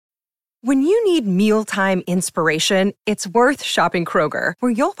When you need mealtime inspiration, it's worth shopping Kroger,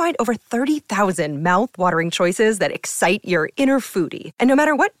 where you'll find over 30,000 mouth-watering choices that excite your inner foodie. And no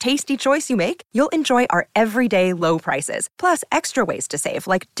matter what tasty choice you make, you'll enjoy our everyday low prices, plus extra ways to save,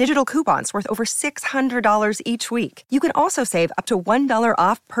 like digital coupons worth over $600 each week. You can also save up to $1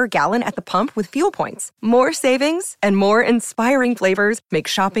 off per gallon at the pump with fuel points. More savings and more inspiring flavors make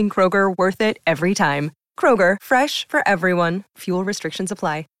shopping Kroger worth it every time. Kroger, fresh for everyone. Fuel restrictions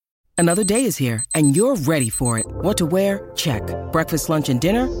apply. Another day is here, and you're ready for it. What to wear? Check. Breakfast, lunch, and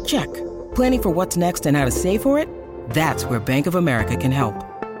dinner? Check. Planning for what's next and how to save for it? That's where Bank of America can help.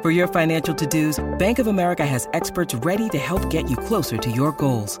 For your financial to-dos, Bank of America has experts ready to help get you closer to your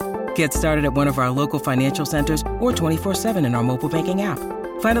goals. Get started at one of our local financial centers or 24/7 in our mobile banking app.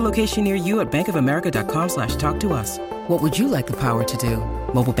 Find a location near you at bankofamerica.com/talktous. What would you like the power to do?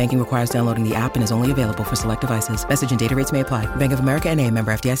 Mobile banking requires downloading the app and is only available for select devices. Message and data rates may apply. Bank of America N.A.,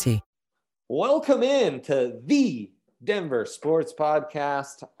 member FDIC. Welcome in to the Denver Sports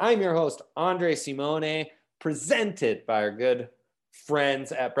Podcast. I'm your host, Andre Simone, presented by our good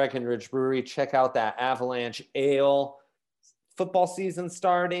friends at Breckenridge Brewery. Check out that Avalanche Ale. Football season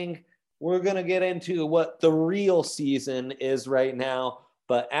starting. We're going to get into what the real season is right now,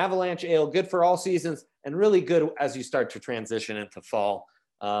 but Avalanche Ale, good for all seasons and really good as you start to transition into fall.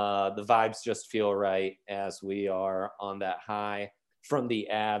 The vibes just feel right as we are on that high from the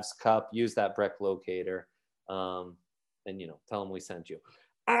Avs Cup. Use that Breck locator and, tell them we sent you.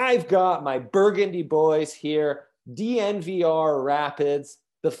 I've got my Burgundy boys here, DNVR Rapids,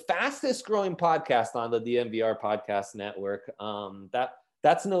 the fastest growing podcast on the DNVR Podcast Network.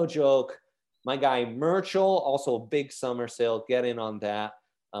 That's no joke. My guy Merchel, also big summer sale, get in on that.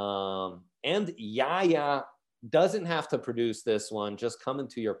 And Yaya doesn't have to produce this one, just come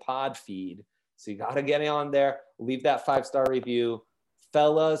into your pod feed. So you got to get on there, leave that 5-star review.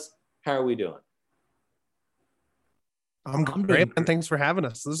 Fellas, how are we doing? I'm great, and thanks for having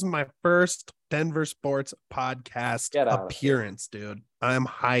us. This is my first Denver Sports Podcast appearance, dude. I'm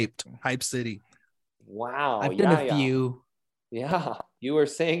hyped. Hype City. Wow. I've done a few. Yeah, you were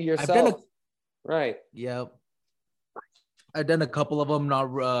saying yourself. Right. Yep. I've done a couple of them,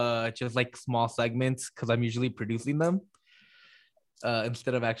 not just like small segments, because I'm usually producing them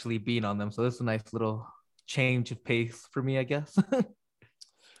instead of actually being on them. So this is a nice little change of pace for me, I guess.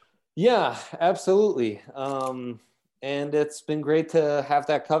 Yeah, absolutely. And it's been great to have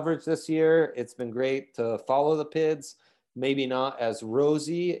that coverage this year. It's been great to follow the Pids. Maybe not as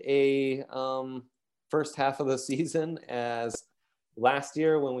rosy a first half of the season as last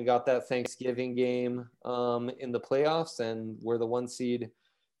year when we got that Thanksgiving game in the playoffs and we're the 1 seed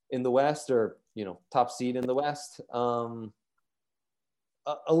in the West, or, top seed in the West. A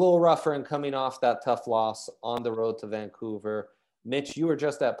little rougher and coming off that tough loss on the road to Vancouver. Mitch, you were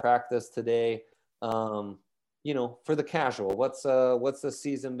just at practice today. For the casual, what's the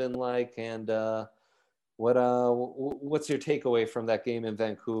season been like, and what's your takeaway from that game in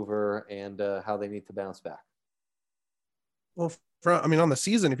Vancouver and how they need to bounce back? Well, on the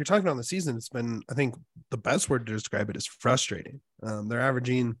season, if you're talking about the season, it's been, I think the best word to describe it is frustrating. They're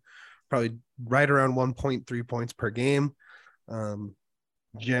averaging probably right around 1.3 points per game.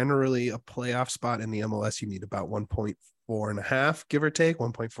 Generally a playoff spot in the MLS, you need about 1.4.5, give or take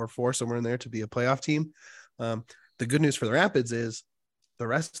 1.44, somewhere in there to be a playoff team. The good news for the Rapids is the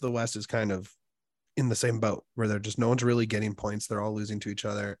rest of the West is kind of in the same boat where they're just, no one's really getting points. They're all losing to each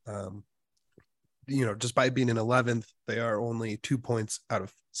other. Despite being in 11th, they are only 2 points out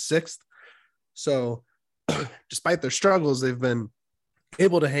of 6th. So despite their struggles, they've been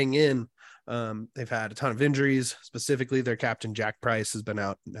able to hang in. They've had a ton of injuries. Specifically, their captain, Jack Price, has been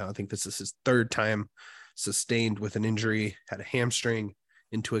out now. I think this is his 3rd time sustained with an injury, had a hamstring,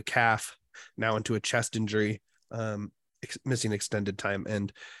 into a calf, now into a chest injury, missing extended time.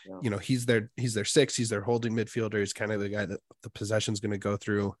 And, he's their 6th. He's their holding midfielder. He's kind of the guy that the possession's going to go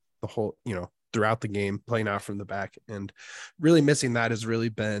through the whole, throughout the game, playing out from the back, and really missing that has really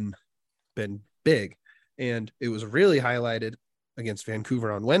been big. And it was really highlighted against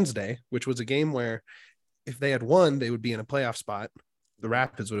Vancouver on Wednesday, which was a game where if they had won, they would be in a playoff spot. The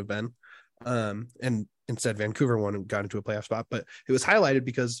Rapids would have been, and instead Vancouver won and got into a playoff spot. But it was highlighted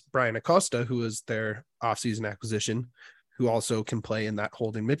because Brian Acosta, who was their offseason acquisition, who also can play in that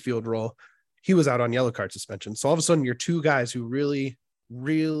holding midfield role, he was out on yellow card suspension. So all of a sudden, your two guys who really,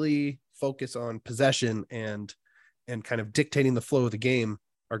 really focus on possession and kind of dictating the flow of the game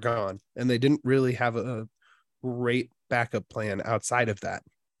are gone. And they didn't really have a great backup plan outside of that.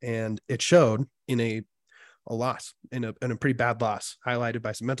 And it showed in a loss, in a pretty bad loss, highlighted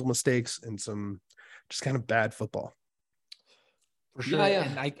by some mental mistakes and some just kind of bad football. For sure. Yeah.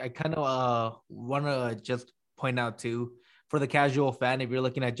 And I kind of want to just point out too, for the casual fan, if you're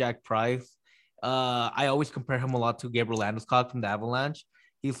looking at Jack Price, I always compare him a lot to Gabriel Landeskog from the Avalanche.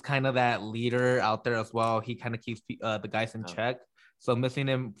 He's kind of that leader out there as well. He kind of keeps the guys in check. So missing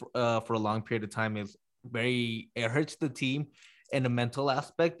him for a long period of time is it hurts the team in a mental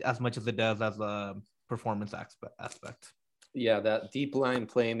aspect as much as it does as a performance aspect. Yeah, that deep line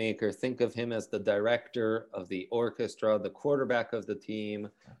playmaker. Think of him as the director of the orchestra, the quarterback of the team,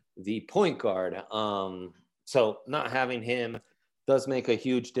 the point guard. So not having him does make a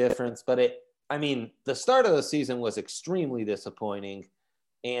huge difference. But the start of the season was extremely disappointing.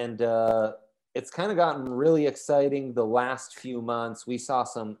 And it's kind of gotten really exciting the last few months. We saw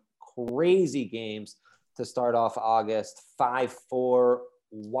some crazy games to start off August. 5-4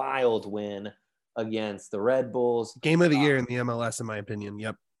 wild win against the Red Bulls. Game of the year in the MLS, in my opinion.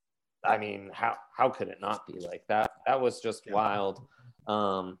 Yep. I mean, how could it not be like that? That was just wild.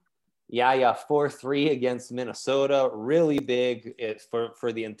 4-3 against Minnesota, really big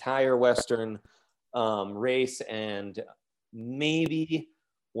for the entire Western race, and maybe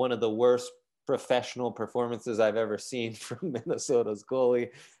one of the worst professional performances I've ever seen from Minnesota's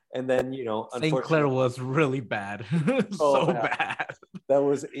goalie. And then, St. Clair was really bad. Bad. That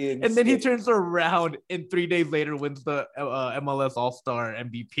was insane. And then he turns around and 3 days later wins the MLS All-Star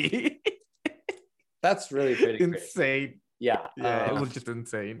MVP. That's really pretty insane. Crazy. Yeah. It was just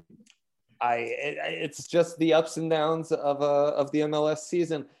insane. It's just the ups and downs of the MLS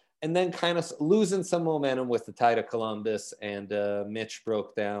season. And then kind of losing some momentum with the tie to Columbus, and Mitch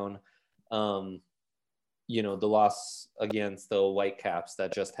broke down, the loss against the Whitecaps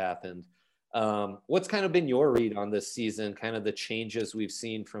that just happened. What's kind of been your read on this season, kind of the changes we've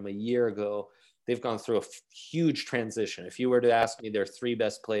seen from a year ago? They've gone through a huge transition. If you were to ask me their three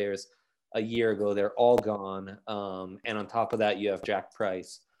best players a year ago, they're all gone. And on top of that, you have Jack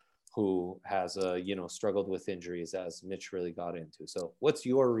Price, who has, struggled with injuries, as Mitch really got into. So what's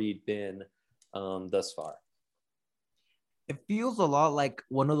your read been thus far? It feels a lot like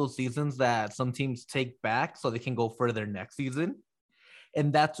one of those seasons that some teams take back so they can go further next season.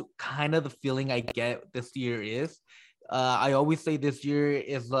 And that's kind of the feeling I get this year is. I always say this year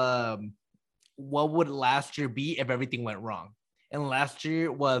is what would last year be if everything went wrong? And last year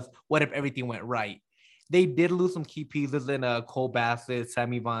was what if everything went right? They did lose some key pieces in Cole Bassett,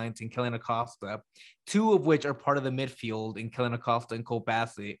 Sammy Vines, and Kellen Acosta, two of which are part of the midfield in Kellen Acosta and Cole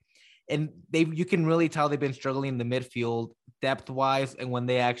Bassett. And you can really tell they've been struggling in the midfield depth-wise, and when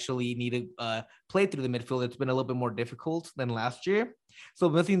they actually need to play through the midfield, it's been a little bit more difficult than last year. So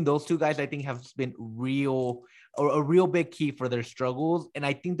missing those two guys, I think, has been a real big key for their struggles. And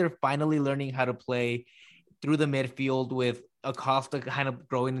I think they're finally learning how to play through the midfield with Acosta kind of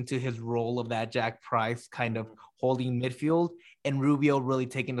growing into his role of that Jack Price kind of holding midfield, and Rubio really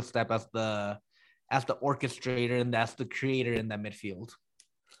taking the step as the orchestrator and that's the creator in that midfield.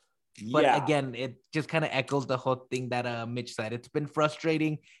 But again, it just kind of echoes the whole thing that Mitch said. It's been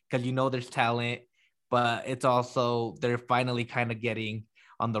frustrating because there's talent, but it's also they're finally kind of getting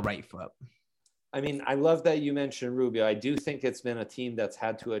on the right foot. I mean, I love that you mentioned Rubio. I do think it's been a team that's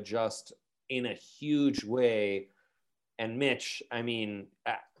had to adjust in a huge way. And Mitch, I mean,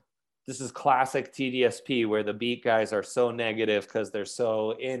 this is classic TDSP where the beat guys are so negative because they're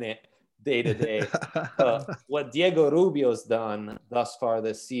so in it day to day. What Diego Rubio's done thus far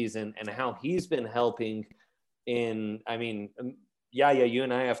this season and how he's been helping you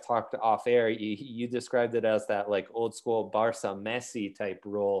and I have talked off air. You described it as that like old school Barca Messi type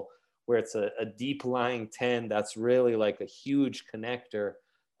role where it's a deep lying 10 that's really like a huge connector.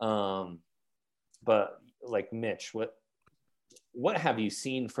 But like Mitch, what have you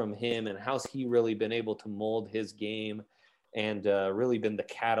seen from him, and how's he really been able to mold his game and really been the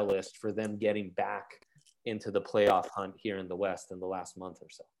catalyst for them getting back into the playoff hunt here in the West in the last month or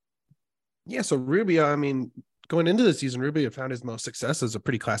so? Yeah, so Rubio, I mean, going into the season, Rubio found his most success as a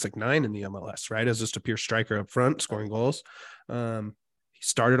pretty classic 9 in the MLS, right? As just a pure striker up front, scoring goals. He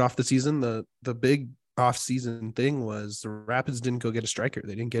started off the season, the big off-season thing was the Rapids didn't go get a striker.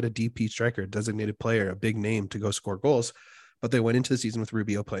 They didn't get a DP striker, a designated player, a big name to go score goals. But they went into the season with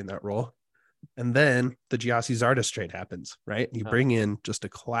Rubio playing that role. And then the Giassi Zardes trade happens, right? You bring in just a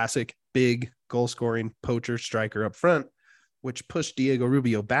classic big goal-scoring poacher striker up front, which pushed Diego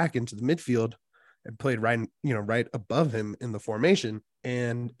Rubio back into the midfield and played right above him in the formation.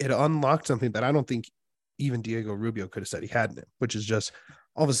 And it unlocked something that I don't think even Diego Rubio could have said he had in him, which is just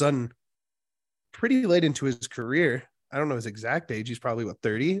all of a sudden pretty late into his career. I don't know his exact age. He's probably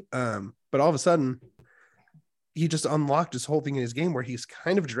 30. But all of a sudden he just unlocked this whole thing in his game where he's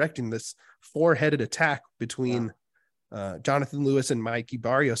kind of directing this 4-headed attack between Jonathan Lewis and Mikey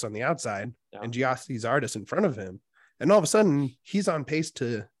Barrios on the outside, and Giassi Zardes in front of him. And all of a sudden, he's on pace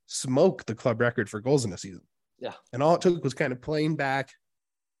to smoke the club record for goals in a season. Yeah. And all it took was kind of playing back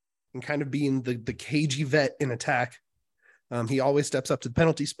and kind of being the cagey vet in attack. He always steps up to the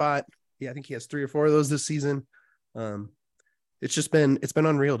penalty spot. Yeah, I think he has 3 or 4 of those this season. It's been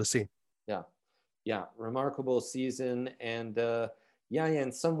unreal to see. Yeah. Remarkable season. And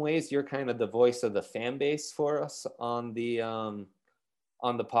in some ways you're kind of the voice of the fan base for us on the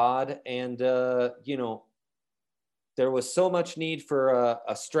pod. And, there was so much need for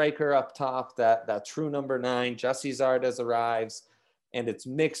a striker up top, that true number 9. Giassi Zardes arrives, and it's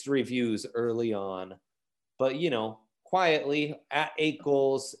mixed reviews early on. But, quietly at 8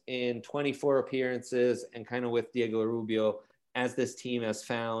 goals in 24 appearances, and kind of with Diego Rubio, as this team has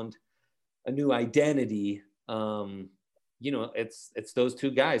found a new identity, it's those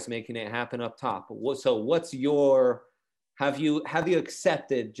 2 guys making it happen up top. So what's your, have you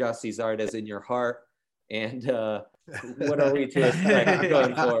accepted Giassi Zardes in your heart? And what are we to expect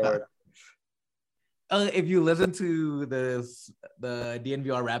going forward? If you listen to the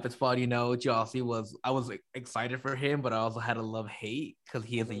DNVR Rapids pod, Giassi I was excited for him, but I also had a love-hate because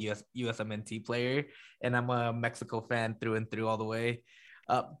he is a USMNT player, and I'm a Mexico fan through and through all the way.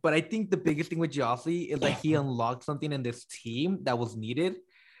 But I think the biggest thing with Giassi is that he unlocked something in this team that was needed.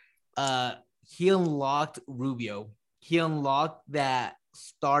 He unlocked Rubio. He unlocked that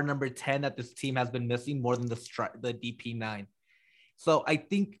star number 10 that this team has been missing more than the DP9. So I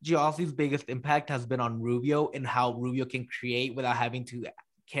think Giassi's biggest impact has been on Rubio and how Rubio can create without having to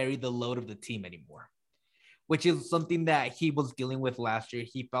carry the load of the team anymore, which is something that he was dealing with last year.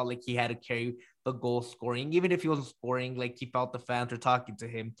 He felt like he had to carry the goal scoring, even if he wasn't scoring, like he felt the fans were talking to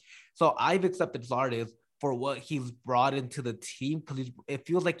him. So I've accepted Zardes for what he's brought into the team, because it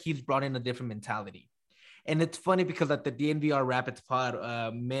feels like he's brought in a different mentality. And it's funny because at the DNVR Rapids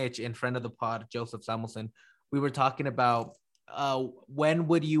pod, Mitch and friend of the pod, Joseph Samuelson, we were talking about when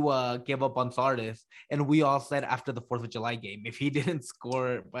would you give up on Zardes? And we all said after the 4th of July game. If he didn't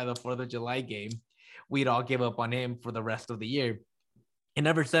score by the 4th of July game, we'd all give up on him for the rest of the year. And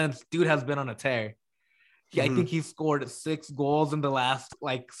ever since, dude has been on a tear. I think he scored 6 goals in the last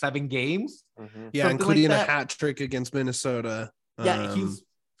 7 games. Yeah, including a hat trick against Minnesota. Yeah,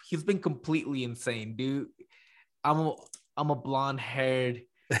 he's been completely insane, dude. I'm a blonde-haired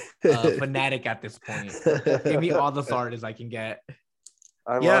fanatic at this point. Give me all the Zardes I can get.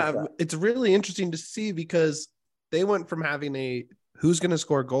 It's really interesting to see because they went from having a who's going to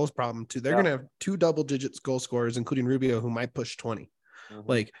score goals problem to they're going to have 2 double-digits goal scorers, including Rubio, who might push 20.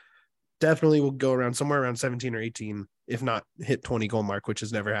 Definitely will go around somewhere around 17 or 18, if not hit 20 goal mark, which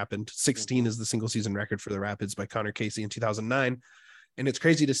has never happened. 16 is the single season record for the Rapids by Connor Casey in 2009. And it's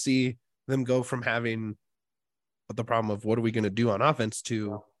crazy to see them go from having the problem of what are we going to do on offense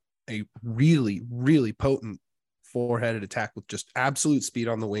to a really, really potent 4-headed attack with just absolute speed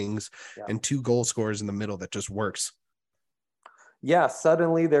on the wings and 2 goal scorers in the middle that just works. Yeah,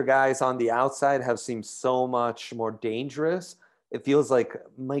 suddenly their guys on the outside have seemed so much more dangerous. It feels like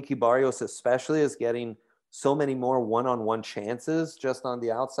Mikey Barrios especially is getting so many more one-on-one chances just on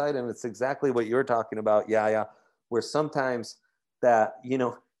the outside. And it's exactly what you're talking about. Yeah. Where sometimes that,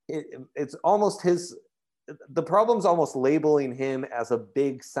 it's almost the problem's almost labeling him as a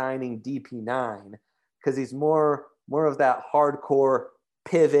big signing DP9 because he's more of that hardcore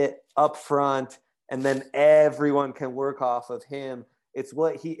pivot up front, and then everyone can work off of him. It's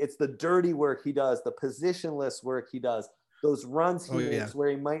the dirty work he does, the positionless work he does, those runs he makes where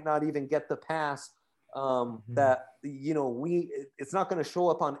he might not even get the pass that, it's not going to show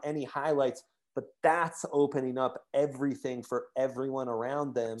up on any highlights, but that's opening up everything for everyone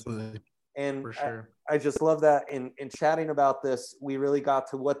around them. Absolutely. And for sure. I just love that in chatting about this, we really got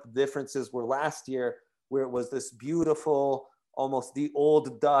to what the differences were last year, where it was this beautiful, almost the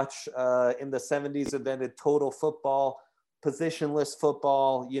old Dutch in the 70s invented total football, positionless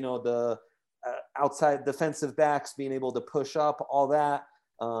football, the outside defensive backs being able to push up, all that,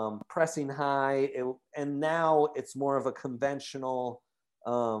 pressing high. And now it's more of a conventional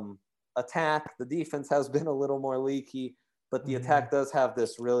attack. The defense has been a little more leaky, but the attack does have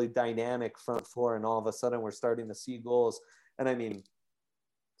this really dynamic front four, and all of a sudden we're starting to see goals. And I mean,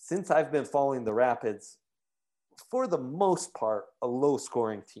 since I've been following the Rapids, for the most part, a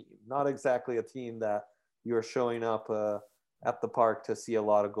low-scoring team, not exactly a team that you're showing up at the park to see a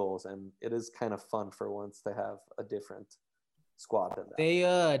lot of goals. And it is kind of fun for once to have a different squad than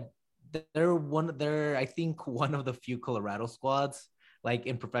that. They're I think one of the few Colorado squads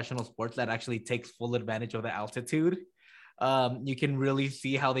in professional sports that actually takes full advantage of the altitude. You can really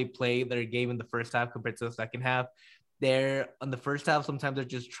see how they play their game in the first half compared to the second half. they're on the first half. Sometimes they're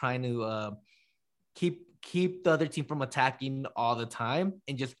just trying to keep the other team from attacking all the time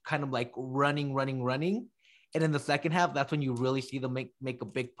and just kind of like running. And in the second half, that's when you really see them make a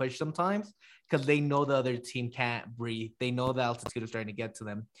big push sometimes because they know the other team can't breathe. They know the altitude is starting to get to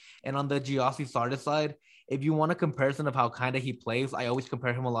them. And on the Giossi Sardis side, if you want a comparison of how kind of he plays, I always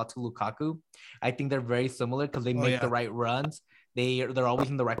compare him a lot to Lukaku. I think they're very similar because they make the right runs. They're always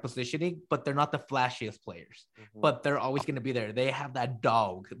in the right positioning, but they're not the flashiest players. But they're always going to be there. They have that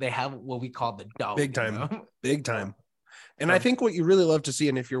dog. They have what we call the dog. Big time. Big time. And I think what you really love to see,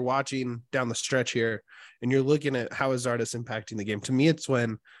 and if you're watching down the stretch here and you're looking at how is Zardes impacting the game, to me, it's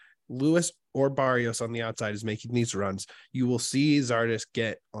when Lewis or Barrios on the outside is making these runs, you will see Zardes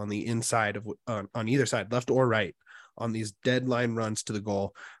get on the inside of on either side, left or right, on these deadline runs to the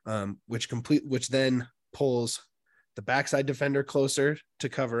goal, which then pulls the backside defender closer to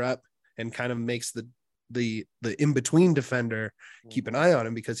cover up and kind of makes the in-between defender keep an eye on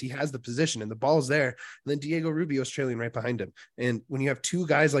him because he has the position and the ball's there. And then Diego Rubio is trailing right behind him. And when you have two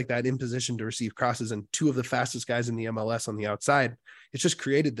guys like that in position to receive crosses and two of the fastest guys in the MLS on the outside, it's just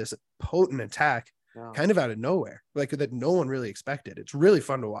created this potent attack kind of out of nowhere, like that no one really expected. It's really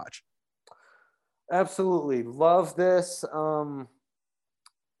fun to watch. Absolutely. Love this.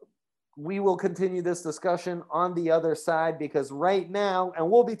 We will continue this discussion on the other side because right now, and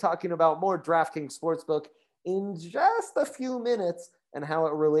we'll be talking about more DraftKings Sportsbook in just a few minutes and how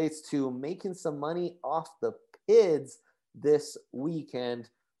it relates to making some money off the PIDs this weekend.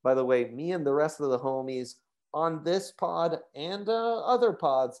 By the way, me and the rest of the homies on this pod and other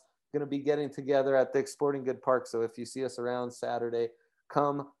pods going to be getting together at Dick's Sporting Good Park. So if you see us around Saturday,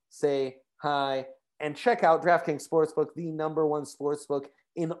 come say hi and check out DraftKings Sportsbook, the number one sportsbook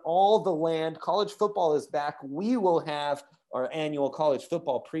in all the land. College football is back. We will have our annual college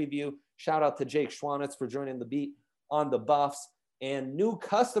football preview. Shout out to Jake Schwanitz for joining the beat on the Buffs. And new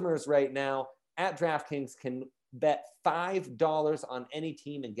customers right now at DraftKings can bet $5 on any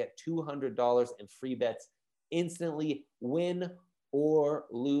team and get $200 in free bets instantly. Win or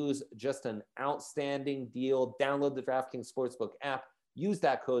lose. Just an outstanding deal. Download the DraftKings Sportsbook app. Use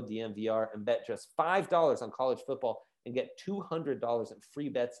that code DMVR and bet just $5 on college football and get $200 in free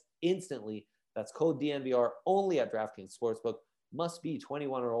bets instantly. That's code DNVR only at DraftKings Sportsbook. Must be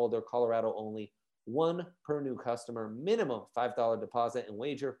 21 or older, Colorado only. One per new customer, minimum $5 deposit and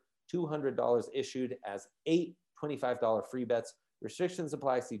wager, $200 issued as 8 $25 free bets. Restrictions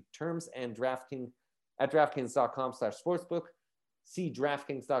apply. See terms and DraftKings at DraftKings.com/sportsbook. See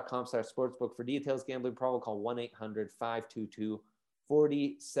DraftKings.com/sportsbook for details. Gambling problem, call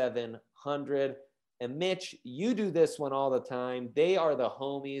 1-800-522-4700. And Mitch, you do this one all the time. They are the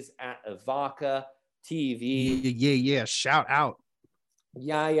homies at Evoca TV. Yeah. Shout out.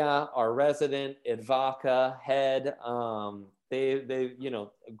 Yaya, our resident Evoca head. They a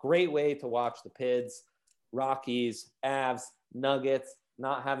great way to watch the PIDs, Rockies, Avs, Nuggets,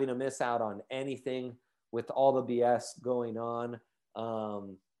 not having to miss out on anything with all the BS going on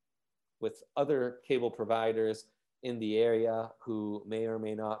with other cable providers in the area who may or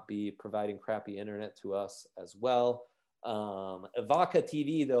may not be providing crappy internet to us as well. Evoca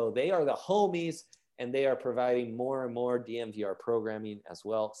TV, though, they are the homies, and they are providing more and more DMVR programming as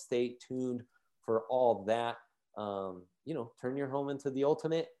well. Stay tuned for all that. Turn your home into the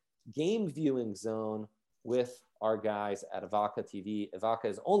ultimate game viewing zone with our guys at Evoca TV. Evoca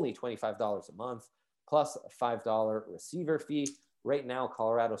is only $25 a month plus a $5 receiver fee. Right now,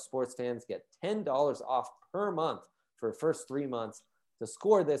 Colorado sports fans get $10 off per month for the first 3 months. To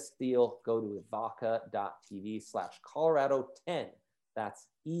score this deal, go to evoca.tv/Colorado10. That's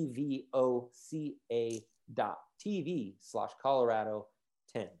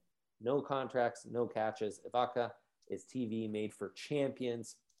EVOCA.TV/Colorado10. No contracts, no catches. Evoca is TV made for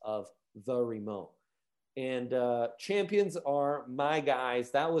champions of the remote. And champions are my guys.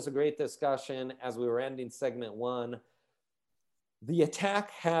 That was a great discussion as we were ending segment 1. The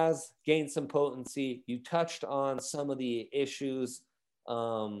attack has gained some potency. You touched on some of the issues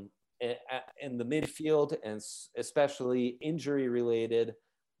in the midfield and especially injury related.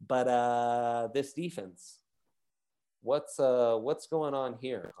 But this defense, what's going on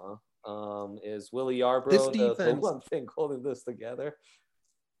here? Huh? Is Willie Yarbrough the one thing holding this together?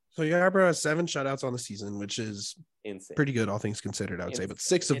 So Yarbrough has 7 shutouts on the season, which is insane. Pretty good, all things considered, I would say. But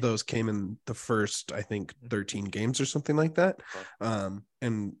 6 of those came in the first, I think, 13 games or something like that,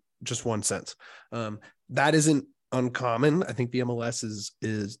 and just 1 since. That isn't uncommon. I think the MLS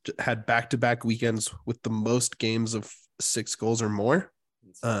is had back-to-back weekends with the most games of 6 goals or more.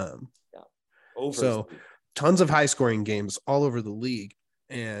 So tons of high-scoring games all over the league,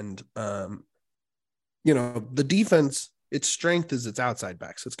 and the defense, its strength is its outside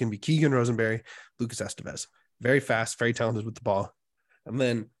backs. So it's going to be Keegan Rosenberry, Lucas Estevez, very fast, very talented with the ball. And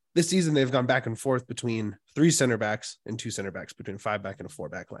then this season, they've gone back and forth between 3 center backs and 2 center backs, between a 5-back and a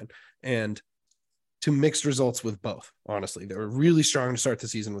 4-back line. And to mixed results with both, honestly. They were really strong to start the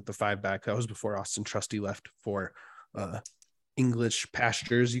season with the 5-back. That was before Austin Trusty left for English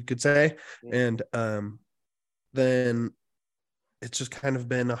pastures, you could say. And then it's just kind of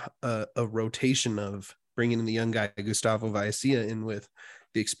been a rotation of bringing in the young guy, Gustavo Vallecilla, in with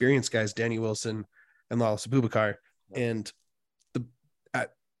the experienced guys, Danny Wilson and Lawless Abubakar. And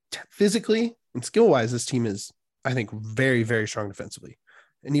physically and skill-wise, this team is, I think, very, very strong defensively.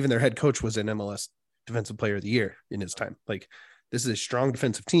 And even their head coach was an MLS Defensive Player of the Year in his time. Like, this is a strong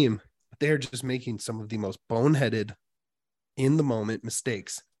defensive team, but they're just making some of the most boneheaded, in-the-moment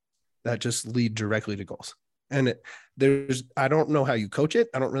mistakes that just lead directly to goals. And I don't know how you coach it.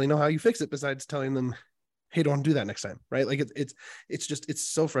 I don't really know how you fix it besides telling them, hey, don't do that next time. Right. Like it's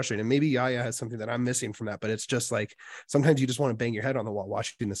so frustrating. Maybe Yaya has something that I'm missing from that, but it's just like, sometimes you just want to bang your head on the wall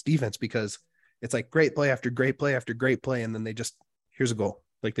watching this defense, because it's like great play after great play after great play. And then here's a goal.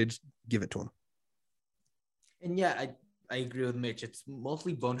 Like, they just give it to them. And yeah, I agree with Mitch. It's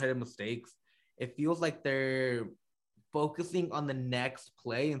mostly boneheaded mistakes. It feels like they're focusing on the next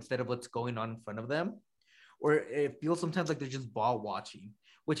play instead of what's going on in front of them. Or it feels sometimes like they're just ball watching,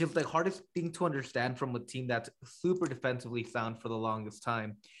 which is the hardest thing to understand from a team that's super defensively sound for the longest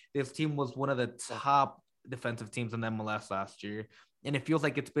time. This team was one of the top defensive teams in the MLS last year, and it feels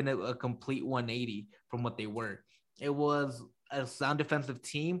like it's been a complete 180 from what they were. It was a sound defensive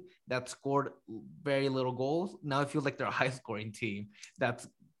team that scored very little goals. Now it feels like they're a high-scoring team that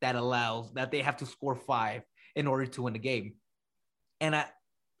allows that they have to score 5 in order to win the game. And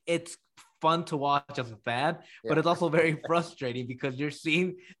it's fun to watch as a fan, but it's also very frustrating because you're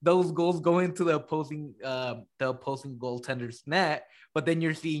seeing those goals go into the opposing goaltender's net, but then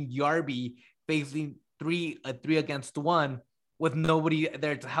you're seeing Yarby facing 3-against-1 with nobody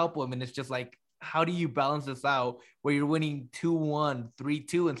there to help him, and it's just like, how do you balance this out where you're winning 2-1,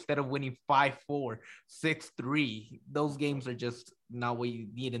 3-2 instead of winning 5-4, 6-3? Those games are just not what you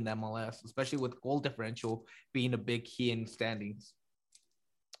need in the MLS, especially with goal differential being a big key in standings.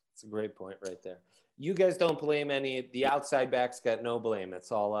 It's a great point right there. You guys don't blame the outside backs get no blame.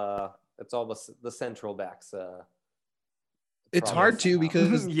 It's all the central backs. It's hard to,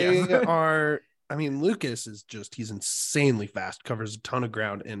 because they are, I mean, Lucas is he's insanely fast, covers a ton of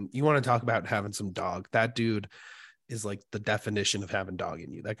ground. And you want to talk about having some dog. That dude is like the definition of having dog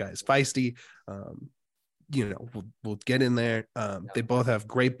in you. That guy is feisty. We'll get in there. They both have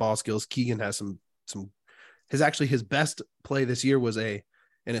great ball skills. Keegan has his best play this year was an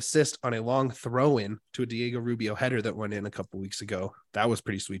assist on a long throw-in to a Diego Rubio header that went in a couple weeks ago. That was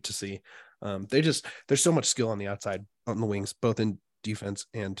pretty sweet to see. There's so much skill on the outside, on the wings, both in defense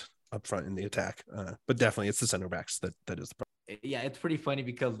and up front in the attack. But definitely it's the center backs that is the problem. Yeah, it's pretty funny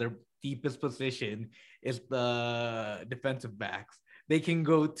because their deepest position is the defensive backs. They can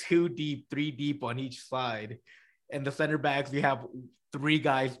go 2 deep, 3 deep on each side. And the center backs, we have 3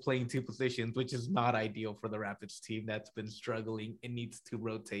 guys playing 2 positions, which is not ideal for the Rapids team that's been struggling and needs to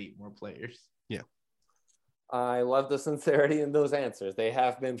rotate more players. Yeah. I love the sincerity in those answers. They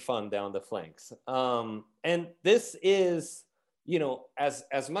have been fun down the flanks. And this is,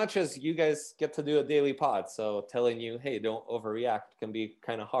 as much as you guys get to do a daily pod, so telling you, hey, don't overreact can be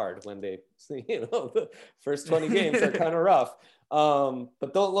kind of hard when the first 20 games are kind of rough.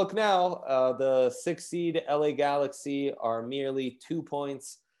 But don't look now. The 6th seed LA Galaxy are merely 2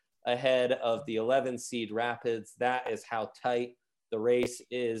 points ahead of the 11th seed Rapids. That is how tight the race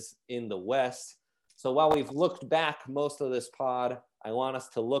is in the West. So while we've looked back most of this pod, I want us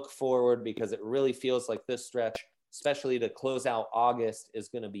to look forward, because it really feels like this stretch, especially to close out August, is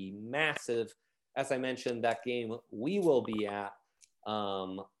going to be massive. As I mentioned, that game we will be at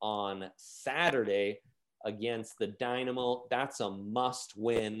on Saturday against the Dynamo. That's a must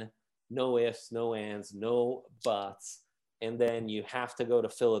win. No ifs, no ands, no buts. And then you have to go to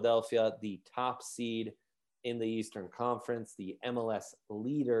Philadelphia, the top seed in the Eastern Conference, the MLS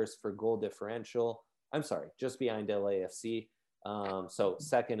leaders for goal differential. I'm sorry, just behind LAFC. So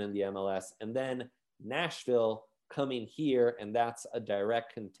second in the MLS. And then Nashville coming here, and that's a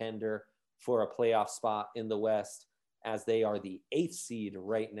direct contender for a playoff spot in the West, as they are the 8th seed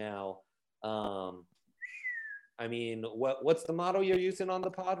right now. I mean, what's the motto you're using on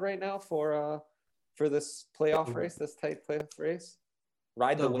the pod right now for this playoff race, this tight playoff race?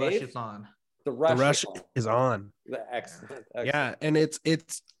 Ride the wave. Rush is on. The rush is on. Excellent. Yeah, and it's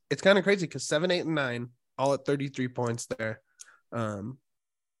kind of crazy because 7, 8, and 9 all at 33 points there.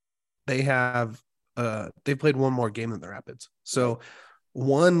 They have they've played one more game than the Rapids. So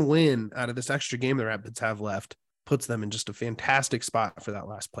one win out of this extra game the Rapids have left puts them in just a fantastic spot for that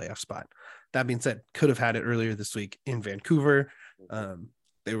last playoff spot. That being said, could have had it earlier this week in Vancouver.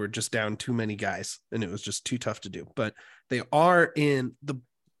 They were just down too many guys and it was just too tough to do. But they are in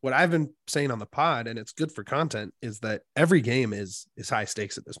what I've been saying on the pod, and it's good for content, is that every game is high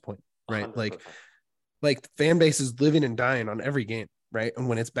stakes at this point, right? 100%. Like the fan base is living and dying on every game, right? And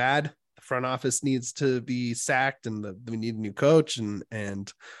when it's bad, the front office needs to be sacked, and we need a new coach,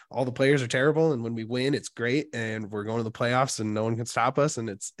 and all the players are terrible. And when we win, it's great, and we're going to the playoffs, and no one can stop us.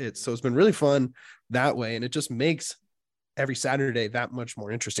 And so it's been really fun that way, and it just makes every Saturday that much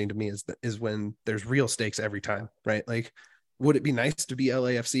more interesting to me. Is when there's real stakes every time, right? Like, would it be nice to be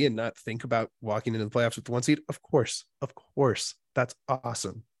LAFC and not think about walking into the playoffs with the 1 seed? Of course, that's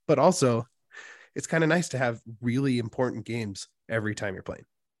awesome. But also, it's kind of nice to have really important games every time you're playing.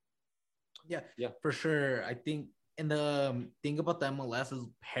 Yeah, for sure. I think, and the thing about the MLS is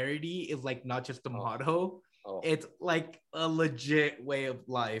parity is like not just a motto. It's like a legit way of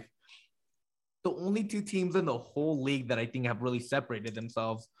life. The only two teams in the whole league that I think have really separated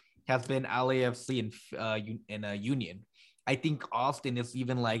themselves has been LAFC and Union. I think Austin is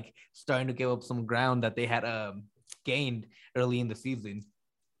even like starting to give up some ground that they had gained early in the season.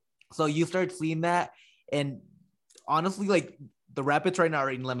 So you start seeing that, and honestly, like the Rapids right now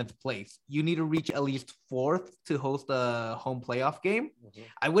are in 11th place. You need to reach at least 4th to host a home playoff game.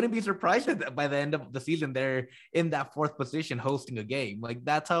 I wouldn't be surprised that by the end of the season they're in that 4th position hosting a game. Like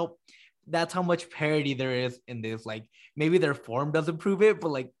that's how much parity there is in this. Like maybe their form doesn't prove it,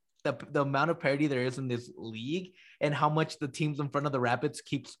 but like the amount of parity there is in this league and how much the teams in front of the Rapids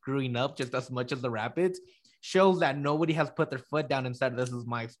keep screwing up just as much as the Rapids shows that nobody has put their foot down and said, this is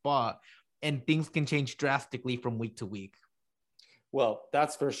my spot, and things can change drastically from week to week. Well,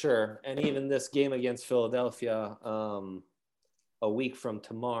 that's for sure. And even this game against Philadelphia a week from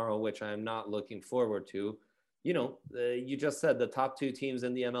tomorrow, which I'm not looking forward to, you just said the top two teams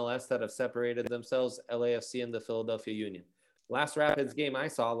in the MLS that have separated themselves, LAFC and the Philadelphia Union. Last Rapids game I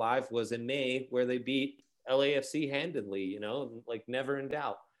saw live was in May, where they beat LAFC handedly, like never in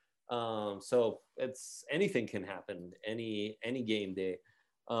doubt. So anything can happen any game day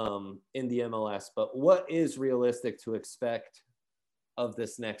in the MLS. But what is realistic to expect of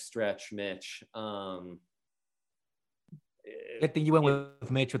this next stretch, Mitch? I think you went with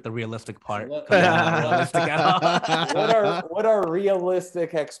Mitch with the realistic part. What are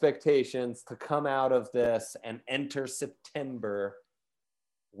realistic expectations to come out of this and enter September?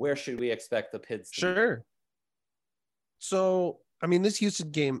 Where should we expect the Pids to be? Sure. So, I mean, this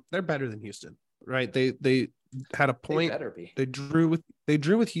Houston game, they're better than Houston, right? They had a point. They better be. They drew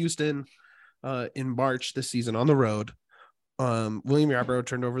with Houston in March this season on the road. William Yarbrough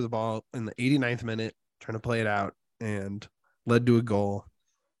turned over the ball in the 89th minute, trying to play it out, and led to a goal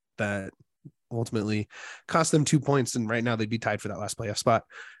that ultimately cost them 2 points. And right now they'd be tied for that last playoff spot.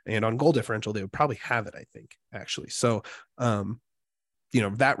 And on goal differential, they would probably have it, I think, actually. So,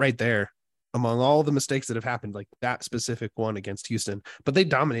 that right there, among all the mistakes that have happened, like that specific one against Houston, but they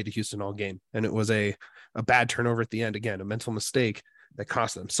dominated Houston all game. And it was a bad turnover at the end. Again, a mental mistake that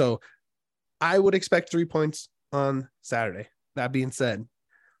cost them. So I would expect 3 points on Saturday. That being said,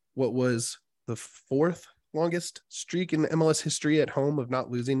 what was the 4th longest streak in MLS history at home of not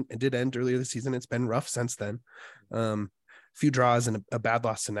losing, it did end earlier this season. It's been rough since then. A few draws and a bad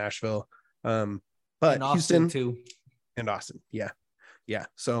loss to Nashville. But and Austin Houston too. And Austin. Yeah.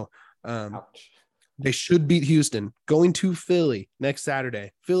 So they should beat Houston. Going to Philly next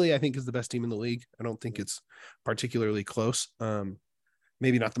Saturday. Philly, I think, is the best team in the league. I don't think it's particularly close.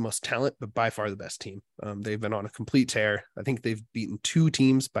 Maybe not the most talent, but by far the best team. They've been on a complete tear. I think they've beaten 2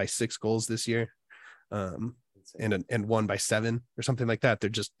 teams by 6 goals this year. And won by 7 or something like that.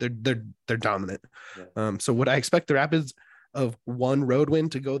 They're dominant. Yeah. So would I expect the Rapids of one road win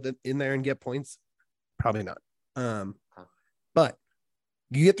to go in there and get points? Probably not. But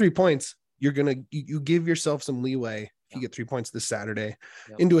you get 3 points, you give yourself some leeway if you get 3 points this Saturday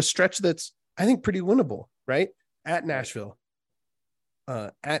into a stretch that's, I think, pretty winnable, right? At Nashville,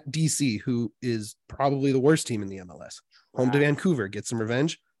 at DC, who is probably the worst team in the MLS, home to Vancouver, get some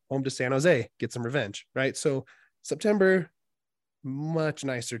revenge, home to San Jose, get some revenge, right? So September, much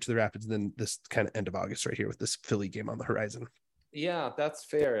nicer to the Rapids than this kind of end of August right here with this Philly game on the horizon. Yeah, that's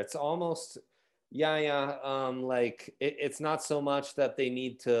fair. It's almost, like it's not so much that they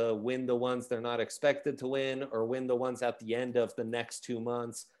need to win the ones they're not expected to win or win the ones at the end of the next 2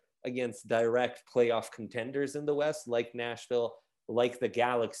 months against direct playoff contenders in the West, like Nashville, like the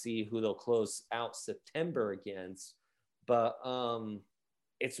Galaxy, who they'll close out September against. But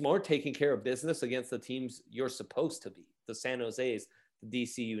it's more taking care of business against the teams you're supposed to be. The San Jose's, the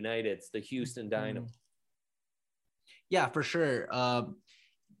DC Uniteds, the Houston Dynamo. Yeah, for sure.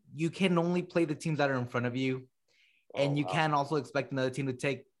 You can only play the teams that are in front of you. And you can't also expect another team to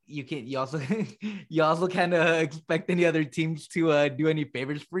take. You also kind of expect any other teams to do any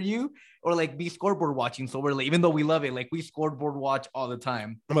favors for you or like be scoreboard watching. So we're like, even though we love it, like we scoreboard watch all the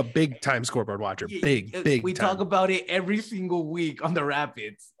time. I'm a big time scoreboard watcher. Big. We time. talk about it every single week on the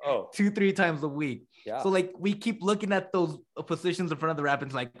Rapids. 2-3 times a week. Yeah. So like we keep looking at those positions in front of the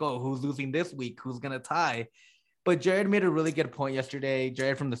Rapids, like, oh, who's losing this week? Who's gonna tie? But Jared made a really good point yesterday.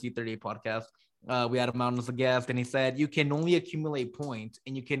 Jared from the C38 podcast. We had him on as a guest, and he said you can only accumulate points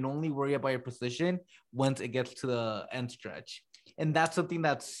and you can only worry about your position once it gets to the end stretch. And that's something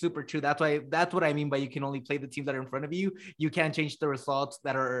that's super true. That's what I mean by you can only play the teams that are in front of you. You can't change the results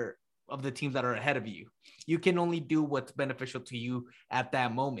that are of the teams that are ahead of you. You can only do what's beneficial to you at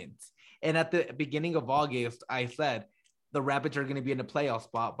that moment. And at the beginning of August, I said the Rapids are going to be in a playoff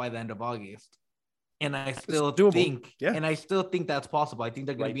spot by the end of August. And I still think that's possible. I think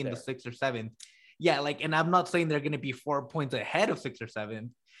they're going to be in the 6th or 7th. Yeah, like, and I'm not saying they're going to be 4 points ahead of 6th or 7th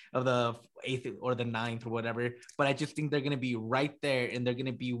of the 8th or the 9th or whatever. But I just think they're going to be right there, and they're going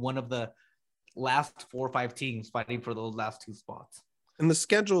to be one of the last 4 or 5 teams fighting for those last 2 spots. And the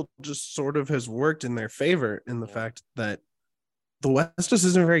schedule just sort of has worked in their favor in the fact that the West just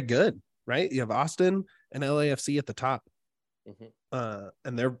isn't very good, right? You have Austin and LAFC at the top.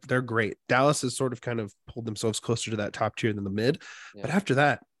 And they're great. Dallas has sort of kind of pulled themselves closer to that top tier than the mid. But after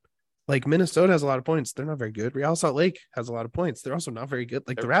that, like Minnesota has a lot of points. They're not very good. Real Salt Lake has a lot of points. They're also not very good.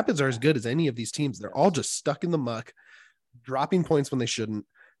 Like the Rapids are as good as any of these teams. They're all just stuck in the muck, dropping points when they shouldn't.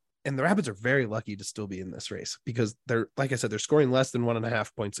 And the Rapids are very lucky to still be in this race because they're, like I said, they're scoring less than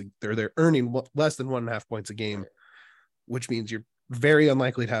 1.5 points. They're earning less than 1.5 points a game, which means you're very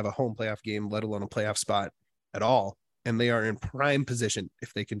unlikely to have a home playoff game, let alone a playoff spot at all. And they are in prime position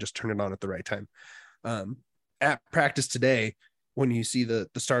if they can just turn it on at the right time. At practice today, when you see the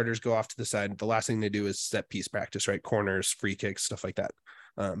starters go off to the side, the last thing they do is set piece practice, right? Corners, free kicks, stuff like that.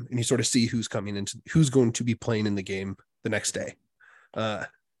 And you sort of see who's who's going to be playing in the game the next day.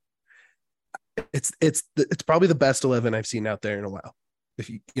 It's probably the best 11 I've seen out there in a while. If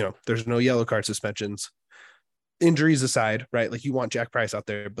there's no yellow card suspensions, injuries aside, right? Like you want Jack Price out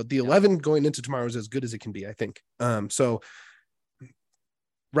there, but the 11 going into tomorrow is as good as it can be, I think. So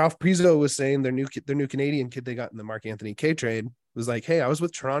Ralph Prizo was saying their new Canadian kid they got in the Mark Anthony K trade was like, hey, I was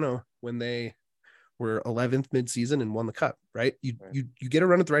with Toronto when they were 11th mid-season and won the cup, right? You get a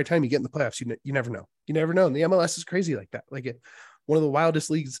run at the right time, you get in the playoffs. You never know. You never know. And the MLS is crazy like that. Like one of the wildest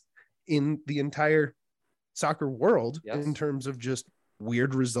leagues in the entire soccer world in terms of just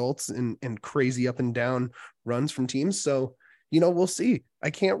weird results and crazy up and down runs from teams. So, we'll see. I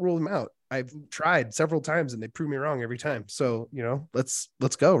can't rule them out. I've tried several times and they prove me wrong every time. So, let's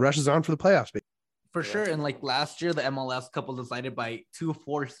go. Rush is on for the playoffs. For sure. And like last year, the MLS Cup was decided by 2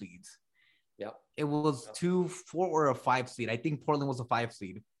 4 seeds. Yeah. It was 2 4 or a 5 seed. I think Portland was a 5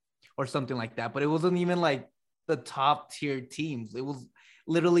 seed or something like that. But it wasn't even like the top tier teams. It was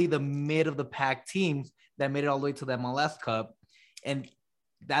literally the mid of the pack teams that made it all the way to the MLS Cup. And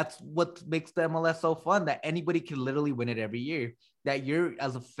that's what makes the MLS so fun, that anybody can literally win it every year. That you're,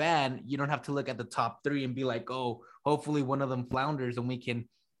 as a fan, you don't have to look at the top 3 and be like, oh, hopefully one of them flounders and we can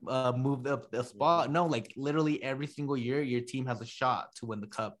move up the spot. No, like literally every single year, your team has a shot to win the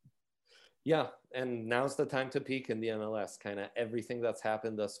cup. Yeah, and now's the time to peak in the MLS. Kind of everything that's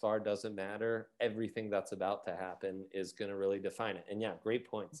happened thus far doesn't matter. Everything that's about to happen is going to really define it. And yeah, great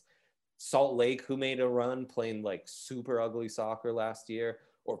points. Salt Lake, who made a run playing like super ugly soccer last year,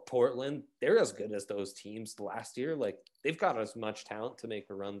 or Portland, they're as good as those teams last year. Like they've got as much talent to make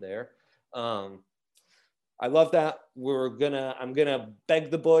a run there. I love that. I'm gonna beg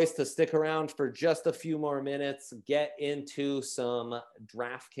the boys to stick around for just a few more minutes, get into some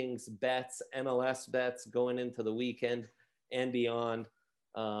DraftKings bets, MLS bets going into the weekend and beyond.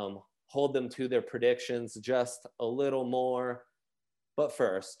 Hold them to their predictions just a little more. But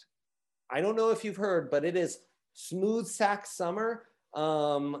first, I don't know if you've heard, but it is smooth sack summer.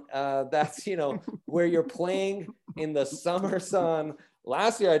 That's, where you're playing in the summer sun.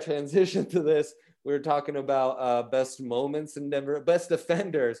 Last year I transitioned to this. We were talking about best moments in Denver, best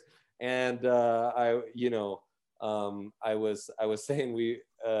defenders. And I was saying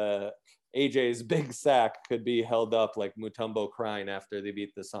AJ's big sack could be held up like Mutombo crying after they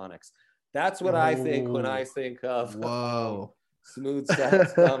beat the Sonics. That's what I think when I think of smooth sack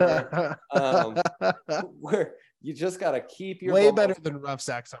summer. Where you just got to keep your way better than rough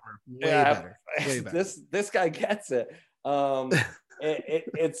sack summer. Way better. This guy gets it.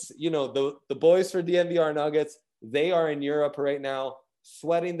 it's, you know, the boys for DNVR Nuggets, they are in Europe right now,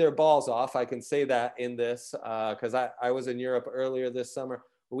 sweating their balls off. I can say that in this because I was in Europe earlier this summer.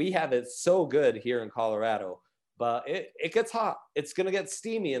 We have it so good here in Colorado, but it gets hot. It's going to get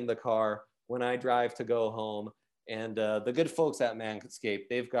steamy in the car when I drive to go home. And the good folks at Manscaped,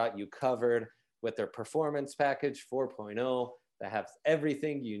 they've got you covered with their Performance Package 4.0 that has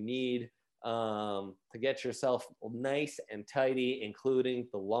everything you need to get yourself nice and tidy, including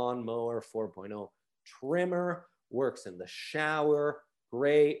the Lawnmower 4.0 trimmer. Works in the shower,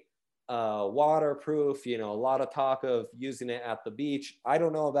 great, waterproof, you know, a lot of talk of using it at the beach. I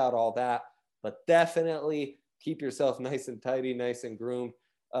don't know about all that, but definitely keep yourself nice and tidy, nice and groomed.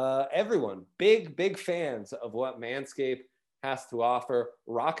 Everyone, big fans of what Manscaped has to offer,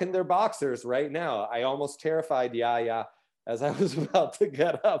 rocking their boxers right now. I almost terrified Yaya as I was about to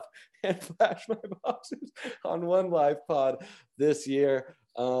get up and flash my boxers on one live pod this year.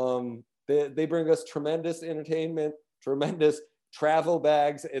 They bring us tremendous entertainment, tremendous travel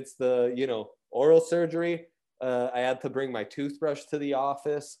bags. It's the, you know, oral surgery. I had to bring my toothbrush to the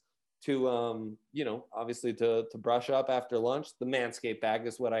office to, you know, obviously to brush up after lunch. The Manscaped bag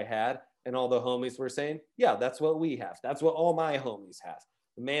is what I had. And all the homies were saying, yeah, that's what we have. That's what all my homies have.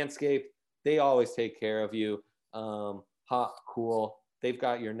 The Manscaped, they always take care of you. Hot, cool. They've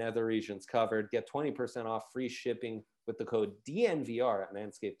got your nether regions covered. Get 20% off free shipping with the code DNVR at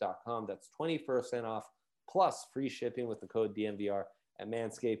manscaped.com. That's 20% off plus free shipping with the code DNVR at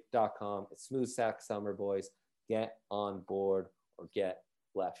manscaped.com. It's smooth sack summer, boys. Get on board or get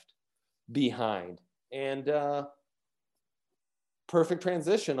left behind. And perfect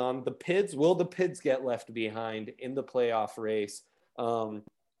transition on the PIDs. Will the PIDs get left behind in the playoff race?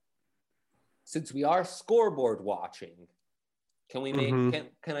 Since we are scoreboard watching, can we make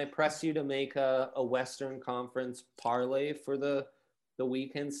can I press you to make a Western Conference parlay for the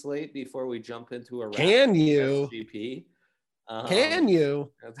weekend slate before we jump into a Can you? SGP? Can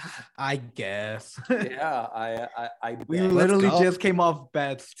you? I guess. Yeah, I We bet. literally just came off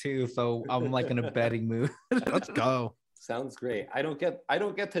bets too, so I'm like in a betting mood. Let's go. Sounds great. I don't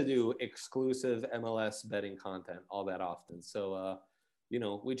get to do exclusive MLS betting content all that often. So you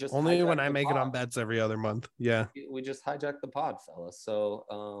know, we just only when I make it on bets every other month. Yeah. We just hijacked the pod, fellas.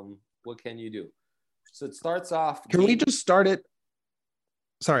 So what can you do? So it starts off. Can we just start it?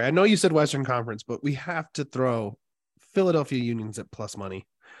 Sorry, I know you said Western Conference, but we have to throw Philadelphia Unions at plus money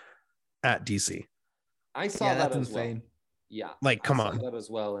at DC. I saw that as insane. Well. Yeah. Like, come on. That as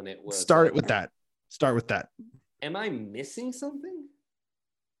well, and it was Start with that. Start with that. Am I missing something?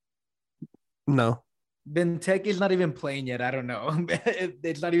 No. Benteke is not even playing yet. I don't know.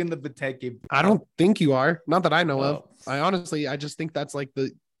 It's not even the Benteke. I don't think you are. Not that I know of. I just think that's like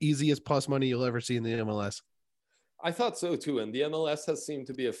the easiest plus money you'll ever see in the MLS. I thought so too. And the MLS has seemed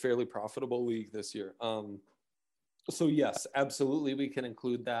to be a fairly profitable league this year. So yes, absolutely. We can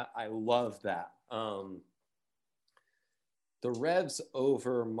include that. I love that. The Revs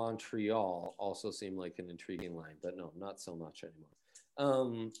over Montreal also seem like an intriguing line, but no, not so much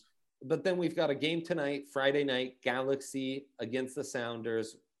anymore. But then we've got a game tonight, Friday night, Galaxy against the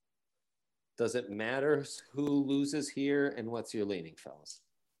Sounders. Does it matter who loses here? And what's your leaning, fellas?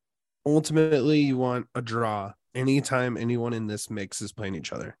 Ultimately, you want a draw anytime anyone in this mix is playing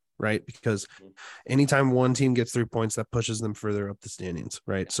each other, right? Because anytime one team gets 3 points, that pushes them further up the standings,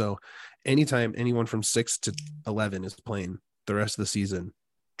 right? So anytime anyone from 6 to 11 is playing the rest of the season,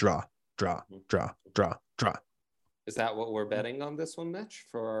 draw. Is that what we're betting on this one, Mitch,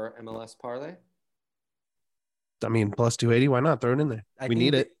 for our MLS parlay? I mean, plus 280, why not? Throw it in there. We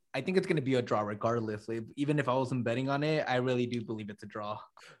need it. I think it's going to be a draw regardless. Even if I wasn't betting on it, I really do believe it's a draw.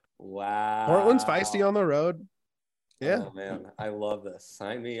 Wow. Portland's feisty on the road. Yeah. Oh, man. I love this.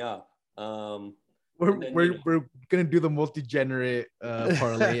 Sign me up. We're going to do the most degenerate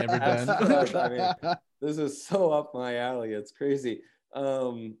parlay ever done. I mean, this is so up my alley. It's crazy.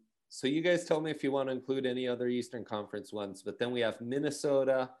 So you guys tell me if you want to include any other Eastern Conference ones, but then we have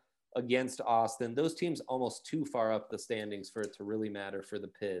Minnesota against Austin. Those teams almost too far up the standings for it to really matter for the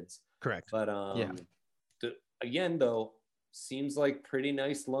PIDs. Correct. But again, though, seems like pretty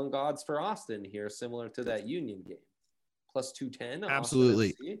nice lung odds for Austin here, similar to that Union game. Plus 210.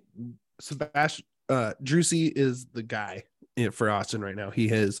 Absolutely. Sebastian Drusi is the guy for Austin right now. He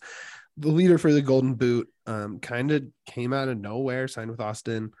is the leader for the Golden Boot. Kind of came out of nowhere, signed with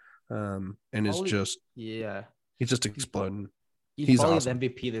Austin. And is just he's just exploding. He's probably awesome. the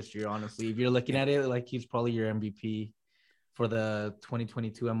MVP this year, honestly. If you're looking at it, like he's probably your MVP for the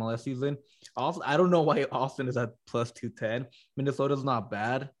 2022 MLS season. Also, I don't know why Austin is at plus 210. Minnesota's not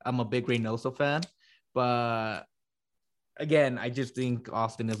bad. I'm a big Reynoso fan, but again, I just think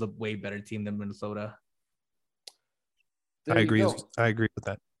Austin is a way better team than Minnesota. There I you agree. go. I agree with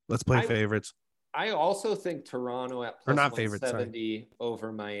that. Let's play favorites. I also think Toronto at plus not favorites, 170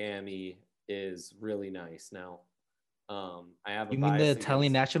 over Miami is really nice. Now, I have a You mean bias the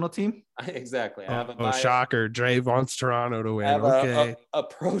Italian national team? Exactly. I have a Oh, bias. shocker. Dre wants Toronto to win. I have Okay. a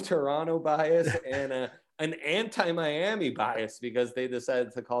pro-Toronto bias and an anti-Miami bias because they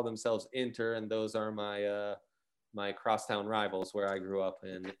decided to call themselves Inter, and those are my my crosstown rivals where I grew up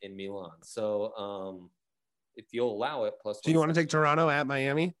in Milan. So if you'll allow it, plus. So you want to take Toronto at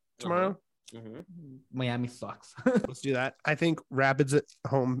Miami tomorrow? Mm-hmm. Miami sucks. Let's do that. I think Rapids at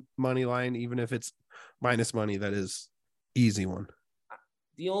home money line, even if it's minus money, that is easy one.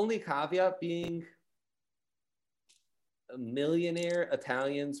 The only caveat being millionaire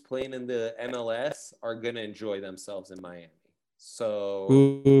Italians playing in the MLS are going to enjoy themselves in Miami.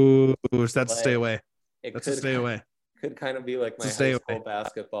 So that's stay away. That's a stay away. Could kind of be like my high school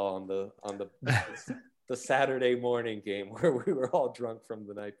basketball on the Saturday morning game where we were all drunk from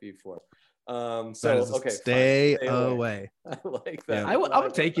the night before. Stay away. I like that. Yeah.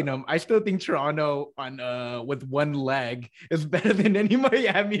 I'm taking them. I still think Toronto on with one leg is better than any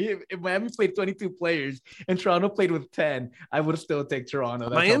Miami. If Miami played 22 players and Toronto played with 10, I would still take Toronto.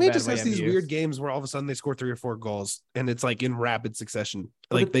 That's Miami just has Miami these weird games where all of a sudden they score 3 or 4 goals and it's like in rapid succession.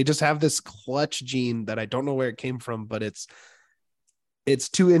 Like they just have this clutch gene that I don't know where it came from, but it's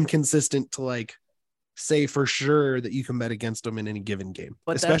too inconsistent to like say for sure that you can bet against them in any given game,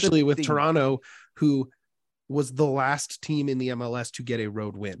 but especially with Toronto, who was the last team in the MLS to get a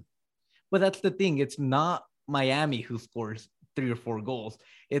road win. But that's the thing. It's not Miami who scores 3 or 4 goals.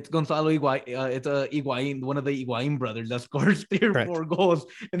 It's Gonzalo Higuain. It's Higuain, one of the Higuain brothers that scores 3 or 4 goals,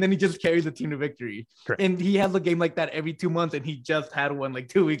 and then he just carries the team to victory. Correct. And he has a game like that every 2 months, and he just had one like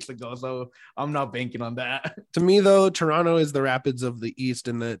 2 weeks ago. So I'm not banking on that. To me, though, Toronto is the Rapids of the East,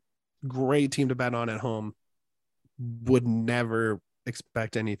 and the great team to bet on at home. Would never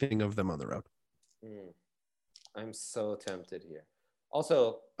expect anything of them on the road. I'm so tempted here.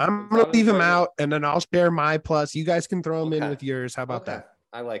 Also, I'm going to leave him out, and then I'll share my plus. You guys can throw him in with yours. How about that?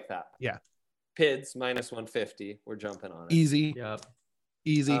 I like that. Yeah. PIDS minus 150. We're jumping on it. Easy. Yep.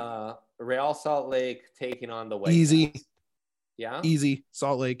 Easy. Real Salt Lake taking on the White Easy. Caps. Yeah. Easy.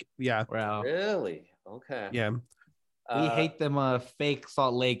 Salt Lake. Yeah. Wow. Really? Okay. Yeah. We hate them fake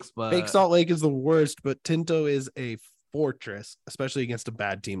Salt Lakes, but fake Salt Lake is the worst, but Tinto is a fortress, especially against a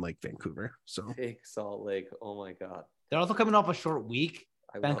bad team like Vancouver. So fake Salt Lake. Oh my God. They're also coming off a short week.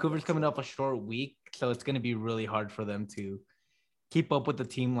 Vancouver's coming off a short week, so it's going to be really hard for them to keep up with a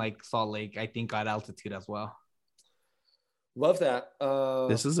team like Salt Lake, I think, at altitude as well. Love that.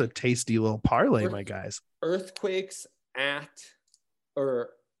 This is a tasty little parlay, my guys. Earthquakes hosting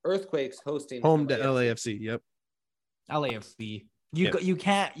home to LAFC. Yep. LAFC. You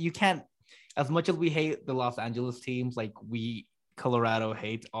can't as much as we hate the Los Angeles teams, like Colorado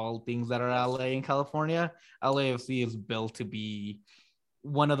hates all things that are LA and California. LAFC is built to be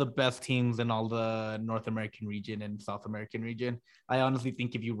one of the best teams in all the North American region and South American region. I honestly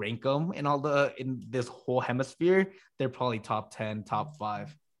think if you rank them in this whole hemisphere, they're probably top 10, top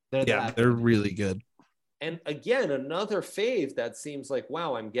 5. They're really good. And again, another fave that seems like,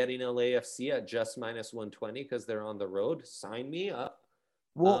 wow, I'm getting LAFC at just minus 120 because they're on the road. Sign me up.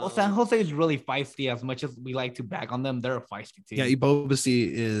 Well, San Jose is really feisty. As much as we like to bag on them, they're a feisty team. Yeah,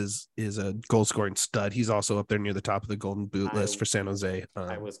 Ibobasi is a goal scoring stud. He's also up there near the top of the Golden Boot list for San Jose.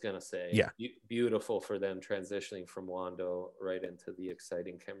 I was gonna say, yeah, beautiful for them transitioning from Wando right into the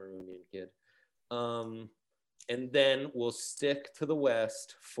exciting Cameroonian kid. And then we'll stick to the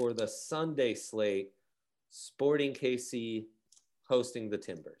West for the Sunday slate. Sporting KC hosting the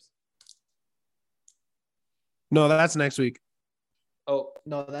Timbers. No, that's next week. Oh,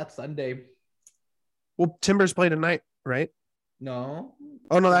 no, that's Sunday. Well, Timbers play tonight, right? No.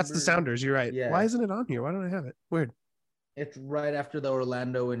 Oh, no, that's the Sounders. You're right. Yeah. Why isn't it on here? Why don't I have it? Weird. It's right after the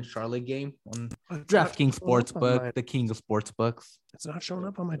Orlando and Charlotte game on DraftKings Sportsbook, the king of sportsbooks. It's not showing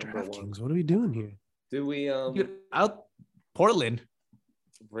up on my DraftKings. What are we doing here? Do we out Portland?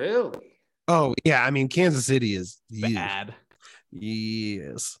 Really? Oh, yeah. I mean, Kansas City is bad.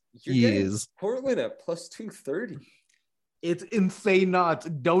 Yes. Yes. Portland at plus 230. It's insane nuts.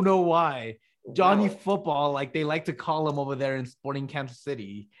 Don't know why. Johnny Football, like they like to call him over there in Sporting Kansas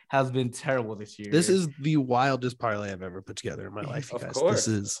City, has been terrible this year. This is the wildest parlay I've ever put together in my life, you guys. Of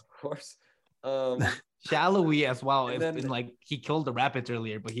course. Shallowy as well. It's been like he killed the Rapids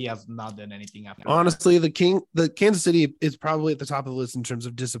earlier, but he has not done anything after. Honestly, the Kansas City is probably at the top of the list in terms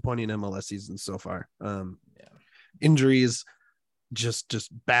of disappointing MLS seasons so far. Injuries, just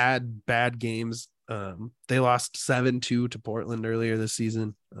bad games. They lost 7-2 to Portland earlier this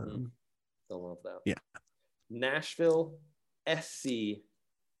season. Don't love that. Yeah. Nashville SC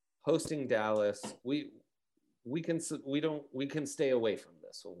hosting Dallas. We can stay away from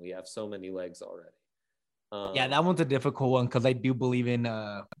this one. We have so many legs already. Yeah, that one's a difficult one because I do believe in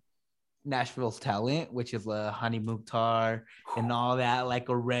Nashville's talent, which is Hani Mukhtar and all that like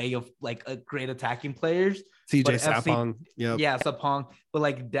array of like a great attacking players. CJ Sapong. Yep. Yeah, Sapong. But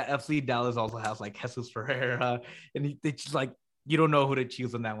like FC Dallas also has like Jesus Ferreira, and they just like you don't know who to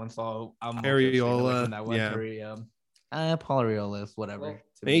choose on that one. So I'm Ariola. From that one. Yeah. Paul Ariola is whatever. Well,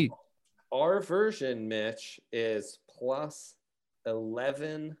 hey, our version, Mitch, is plus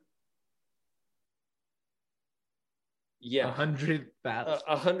 11. Yeah,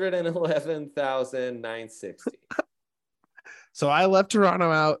 111,960. So I left Toronto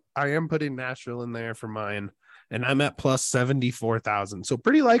out. I am putting Nashville in there for mine, and I'm at plus 74,000. So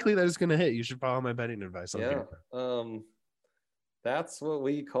pretty likely that is going to hit. You should follow my betting advice on here. That's what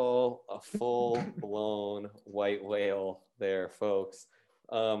we call a full-blown white whale there, folks.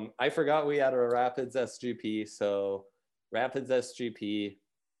 I forgot we had a Rapids SGP, so Rapids SGP,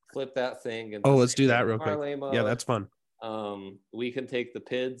 flip that thing. And let's do that real quick. Mode. Yeah, that's fun. We can take the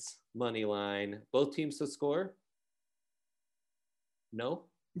PIDS money line. Both teams to score? No?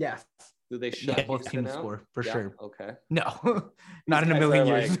 Yeah. Do they shut both teams score for sure? Okay. No, not in a million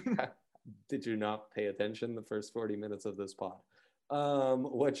years. Did you not pay attention the first 40 minutes of this pod?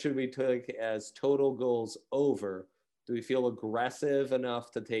 What should we take as total goals over? Do we feel aggressive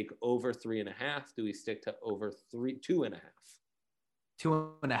enough to take over 3.5? Do we stick to over 2.5?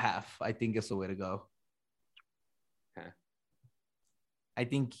 2.5, I think is the way to go. Okay. I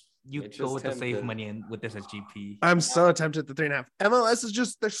think you go with the safe money and with this SGP. I'm so tempted at the 3.5. MLS is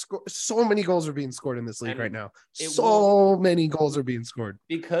just so many goals are being scored in this league right now. So many goals are being scored.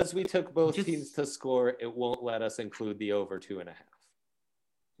 Because we took both teams to score, it won't let us include the over 2.5.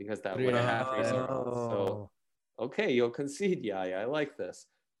 Because that would have so okay, you'll concede. Yeah, I like this.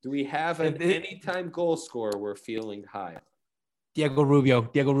 Do we have an anytime goal scorer we're feeling high on? Diego Rubio.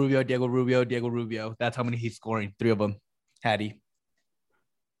 That's how many he's scoring. 3 of them. Hattie.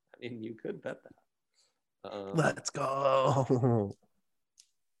 I mean, you could bet that. Let's go.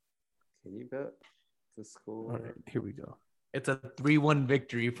 Can you bet the score? All right, here we go. It's a 3-1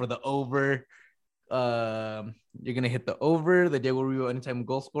 victory for the over. You're gonna hit the over, the Diego Rubio anytime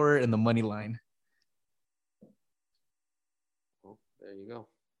goal scorer, and the money line. Oh, there you go.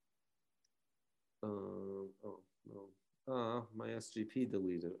 My SGP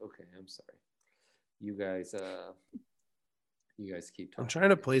deleted. Okay, I'm sorry. You guys keep talking. I'm trying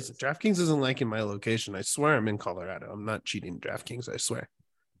to place it. DraftKings isn't liking my location. I swear I'm in Colorado. I'm not cheating DraftKings. I swear.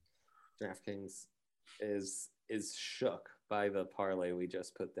 DraftKings is shook by the parlay we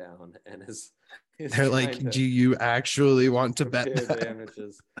just put down, and they're like, do you actually want to bet that?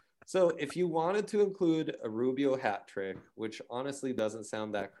 Damages. So if you wanted to include a Rubio hat trick, which honestly doesn't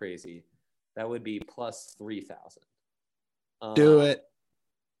sound that crazy, that would be plus 3,000. Do it.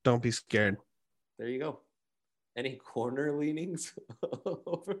 Don't be scared. There you go. Any corner leanings?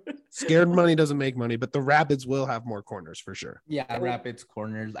 Scared money doesn't make money, but the Rapids will have more corners for sure. Yeah, Rapids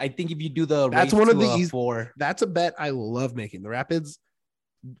corners. I think if you do the that's one of the 4. That's a bet I love making. The Rapids,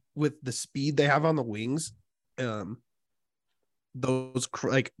 with the speed they have on the wings, those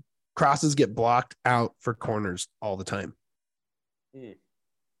crosses get blocked out for corners all the time.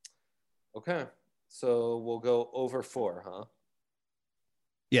 Okay, so we'll go over 4, huh?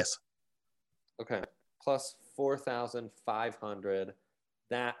 Yes. Okay, plus 4,500.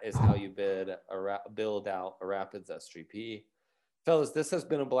 That is how you build out a Rapids SGP. Fellas, this has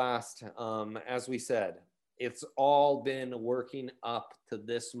been a blast. As we said, it's all been working up to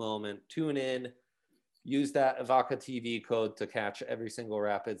this moment. Tune in, use that Avaca TV code to catch every single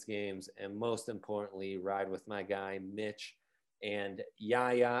Rapids games, and most importantly, ride with my guy Mitch and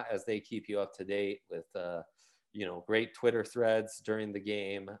Yaya as they keep you up to date with great Twitter threads during the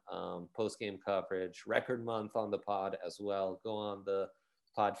game, post-game coverage, record month on the pod as well. Go on the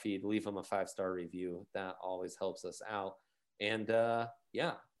pod feed, leave them a 5-star review. That always helps us out. And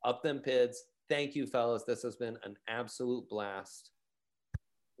up them PIDs. Thank you, fellas. This has been an absolute blast.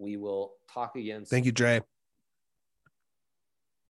 We will talk again soon. Thank you, Dre.